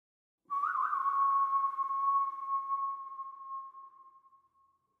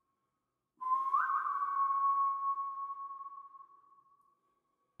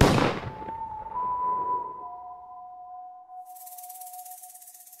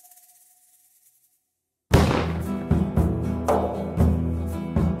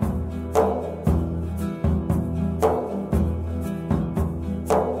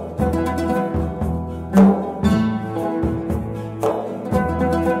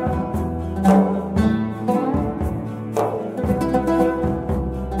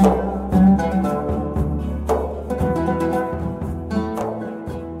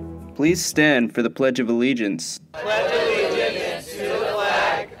please stand for the Pledge of Allegiance. Pledge allegiance to the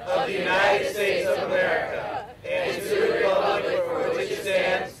flag of the United States of America and to the republic for which it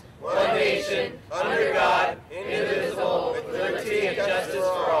stands, one nation, under God, indivisible, with liberty and justice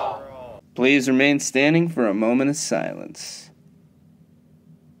for all. Please remain standing for a moment of silence.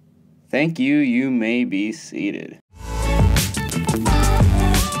 Thank you. You may be seated.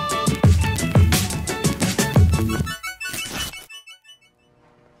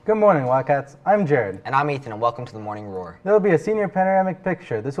 Good morning, Wildcats. I'm Jared. And I'm Ethan, and welcome to the Morning Roar. There will be a senior panoramic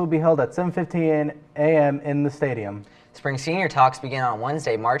picture. This will be held at 7:15 a.m. in the stadium. Spring Senior Talks begin on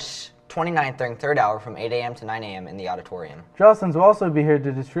Wednesday, March 29th during third hour from 8 a.m. to 9 a.m. in the auditorium. Jostens will also be here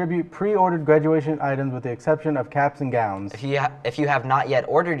to distribute pre-ordered graduation items with the exception of caps and gowns. If you have not yet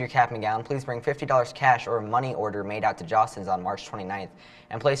ordered your cap and gown, please bring $50 cash or a money order made out to Jostens on March 29th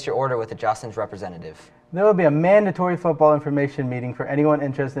and place your order with a Jostens representative. There will be a mandatory football information meeting for anyone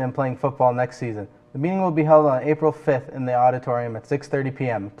interested in playing football next season. The meeting will be held on April 5th in the auditorium at 6:30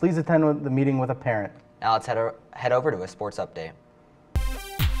 p.m. Please attend the meeting with a parent. Now let's head over to a sports update.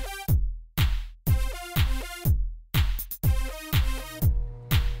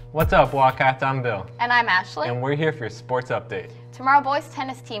 What's up, Wildcats? I'm Bill. And I'm Ashley. And we're here for your sports update. Tomorrow, boys'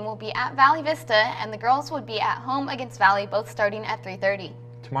 tennis team will be at Valley Vista, and the girls would be at home against Valley, both starting at 3:30.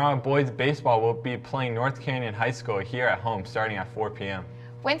 Tomorrow, boys' baseball will be playing North Canyon High School here at home starting at 4 p.m.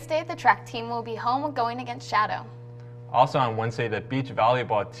 Wednesday, the track team will be home going against Shadow. Also on Wednesday, the beach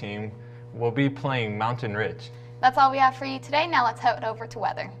volleyball team will be playing Mountain Ridge. That's all we have for you today. Now let's head over to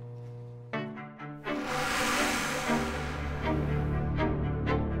weather.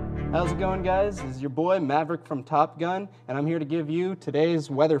 How's it going, guys? This is your boy Maverick from Top Gun, and I'm here to give you today's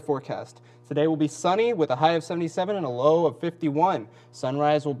weather forecast. Today will be sunny with a high of 77 and a low of 51.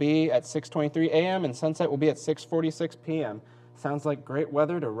 Sunrise will be at 6:23 a.m. and sunset will be at 6:46 p.m. Sounds like great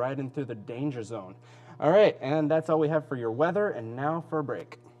weather to ride in through the danger zone. All right, and that's all we have for your weather, and now for a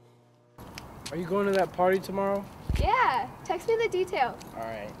break. Are you going to that party tomorrow? Yeah, text me the details. All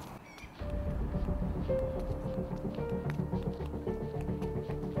right.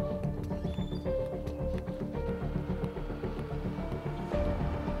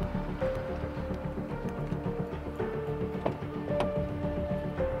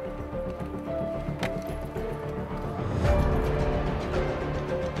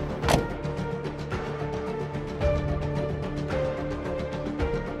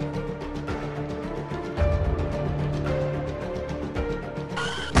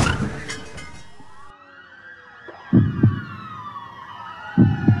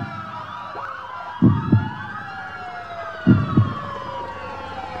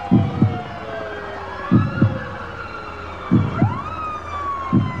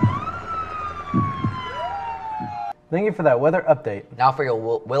 Thank you for that weather update. Now for your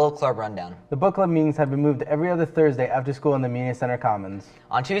Willow Club rundown. The book club meetings have been moved to every other Thursday after school in the Media Center Commons.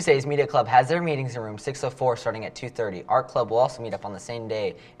 On Tuesdays, Media Club has their meetings in room 604 starting at 2:30. Art Club will also meet up on the same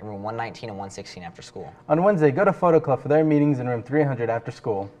day in room 119 and 116 after school. On Wednesday, go to Photo Club for their meetings in room 300 after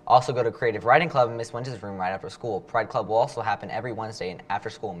school. Also go to Creative Writing Club in Miss Winter's room right after school. Pride Club will also happen every Wednesday in after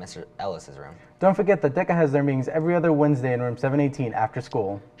school in Mr. Ellis's room. Don't forget that DECA has their meetings every other Wednesday in room 718 after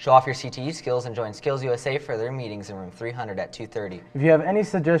school. Show off your CTE skills and join Skills USA for their meetings in room 300 at 2:30. If you have any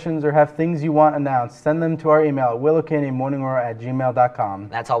suggestions or have things you want announced, send them to our email at willowcanyonmorningroar@gmail.com.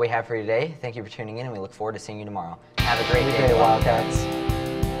 That's all we have for you today. Thank you for tuning in, and we look forward to seeing you tomorrow. Have a great day, Wildcats.